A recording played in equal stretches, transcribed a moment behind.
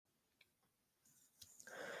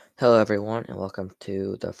Hello, everyone, and welcome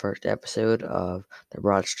to the first episode of the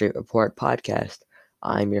Broad Street Report podcast.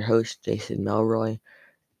 I'm your host, Jason Melroy,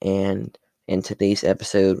 and in today's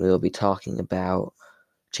episode, we will be talking about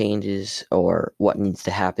changes or what needs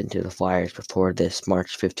to happen to the Flyers before this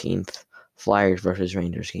March 15th Flyers versus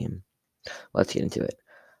Rangers game. Let's get into it.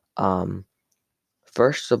 Um,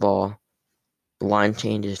 First of all, line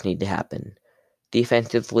changes need to happen.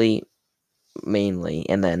 Defensively, mainly,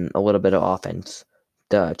 and then a little bit of offense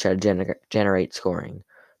to try to generate scoring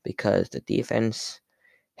because the defense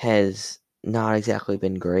has not exactly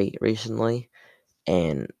been great recently,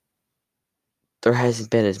 and there hasn't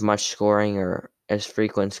been as much scoring or as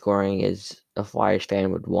frequent scoring as a Flyers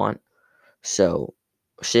fan would want. So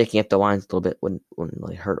shaking up the lines a little bit wouldn't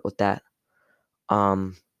really hurt with that.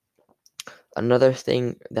 Um, Another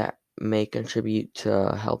thing that may contribute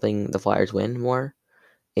to helping the Flyers win more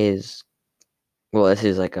is, well, this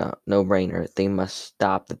is like a no-brainer. They must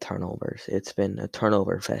stop the turnovers. It's been a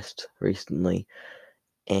turnover fest recently,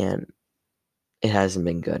 and it hasn't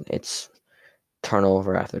been good. It's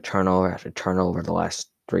turnover after turnover after turnover the last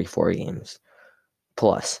 3-4 games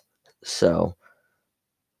plus. So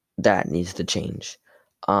that needs to change.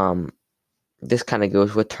 Um, this kind of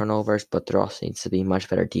goes with turnovers, but there also needs to be much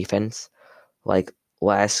better defense. Like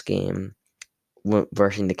last game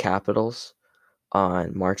versus the Capitals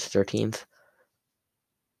on March 13th,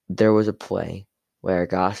 there was a play where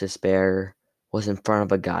Gostisbehere was in front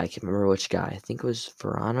of a guy. I can't remember which guy. I think it was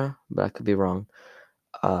Verana, but I could be wrong.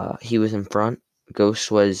 He was in front.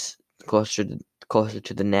 Ghost was closer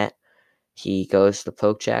to the net. He goes to the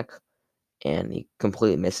poke check and he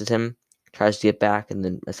completely misses him. Tries to get back and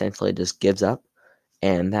then essentially just gives up.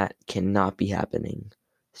 And that cannot be happening,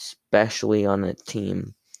 especially on a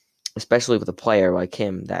team, especially with a player like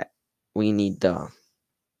him that we need to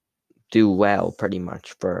do well pretty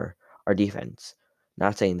much for our defense.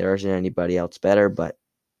 Not saying there isn't anybody else better, but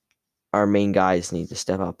our main guys need to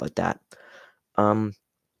step up like that. Um,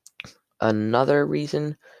 Another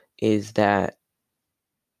reason is that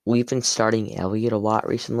we've been starting Elliott a lot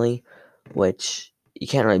recently, which you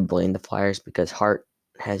can't really blame the Flyers because Hart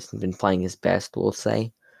hasn't been playing his best, we'll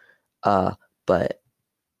say. But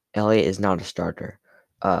Elliott is not a starter.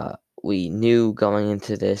 We knew going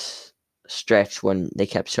into this stretch when they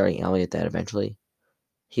kept starting Elliott that eventually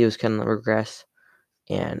he was going to regress,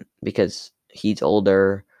 and because he's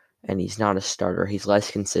older and he's not a starter, he's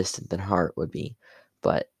less consistent than Hart would be.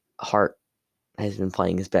 But Hart has been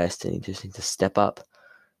playing his best, and he just needs to step up.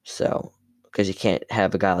 So, because you can't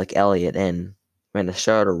have a guy like Elliott in a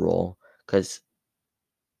starter role, because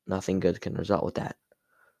nothing good can result with that.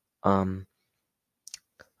 Um,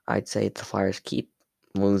 I'd say if the Flyers keep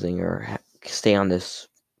losing or stay on this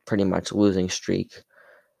pretty much losing streak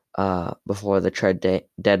before the trade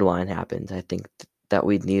deadline happens, I think that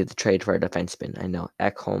we'd need to trade for a defenseman. I know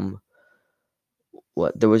Ekholm.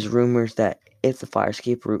 What there was rumors that if the Flyers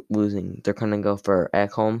keep losing, they're gonna go for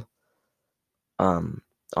Ekholm. Um,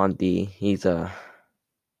 on D, I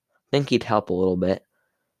think he'd help a little bit.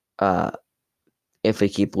 Uh, if we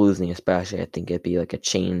keep losing, especially, I think it'd be like a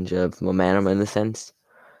change of momentum in a sense.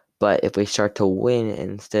 But if we start to win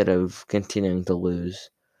instead of continuing to lose,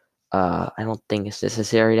 I don't think it's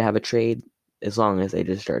necessary to have a trade as long as they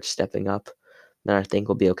just start stepping up. Then I think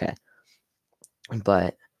we'll be okay.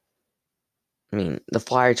 But I mean, the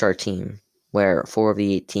Flyers are a team where 4 of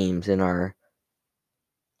the 8 teams in our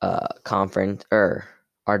conference or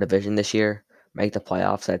our division this year make the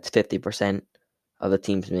playoffs. That's 50% of the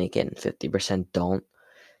teams make it, and 50% don't.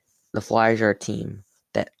 The Flyers are a team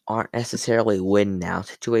that aren't necessarily win now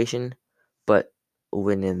situation, but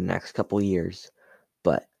win in the next couple years.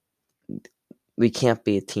 But we can't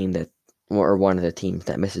be a team that or one of the teams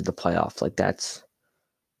that misses the playoffs. Like that's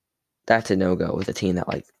a no go with a team that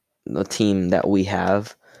like the team that we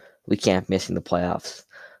have. We can't miss in the playoffs.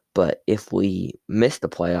 But if we miss the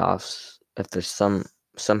playoffs, if there's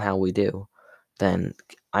somehow we do, then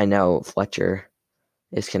I know Fletcher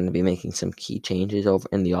is going to be making some key changes over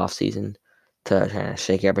in the offseason to kind of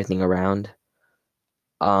shake everything around.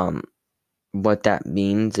 Um, what that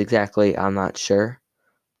means exactly, I'm not sure.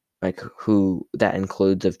 Like who that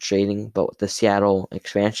includes of trading, but with the Seattle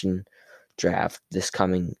expansion draft this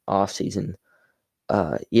coming offseason,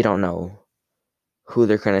 you don't know who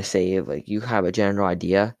they're going to save. Like you have a general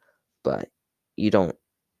idea, but you don't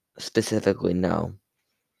specifically know.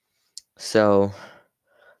 So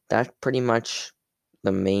that's pretty much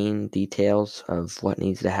the main details of what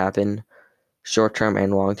needs to happen, short term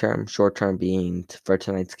and long term. Short term being for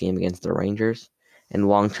tonight's game against the Rangers, and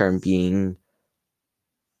long term being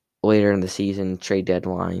later in the season, trade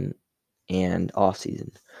deadline, and off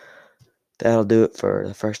season. that'll do it for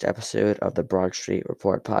the first episode of the Broad Street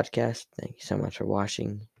Report podcast. Thank you so much for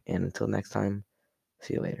watching, and until next time,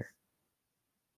 see you later.